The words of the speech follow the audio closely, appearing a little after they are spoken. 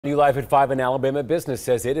New Life at 5 in Alabama business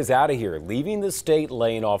says it is out of here, leaving the state,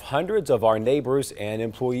 laying off hundreds of our neighbors and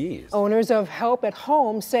employees. Owners of Help at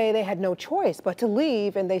Home say they had no choice but to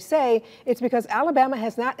leave, and they say it's because Alabama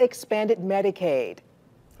has not expanded Medicaid.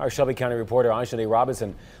 Our Shelby County reporter Anjanae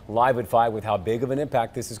Robinson live at 5 with how big of an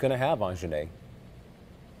impact this is going to have. Anjanae.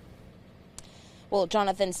 Well,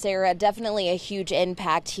 Jonathan, Sarah, definitely a huge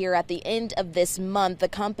impact here at the end of this month. The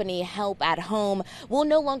company Help at Home will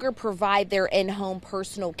no longer provide their in-home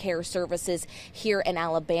personal care services here in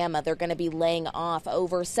Alabama. They're going to be laying off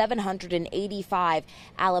over 785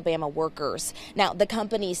 Alabama workers. Now, the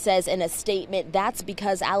company says in a statement that's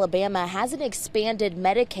because Alabama hasn't expanded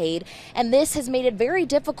Medicaid, and this has made it very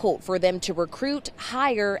difficult for them to recruit,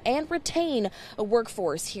 hire, and retain a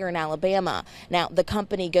workforce here in Alabama. Now, the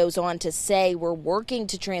company goes on to say we're working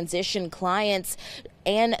to transition clients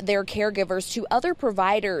and their caregivers to other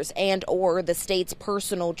providers and or the state's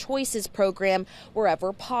personal choices program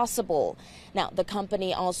wherever possible. Now, the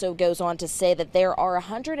company also goes on to say that they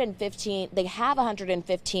have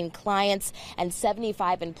 115 clients and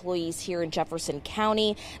 75 employees here in Jefferson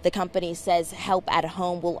County. The company says Help at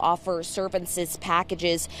Home will offer services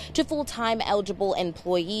packages to full-time eligible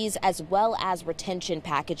employees as well as retention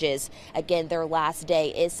packages. Again, their last day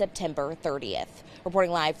is September 30th.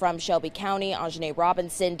 Reporting live from Shelby County, Anjanae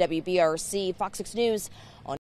Robinson, WBRC, Fox 6 News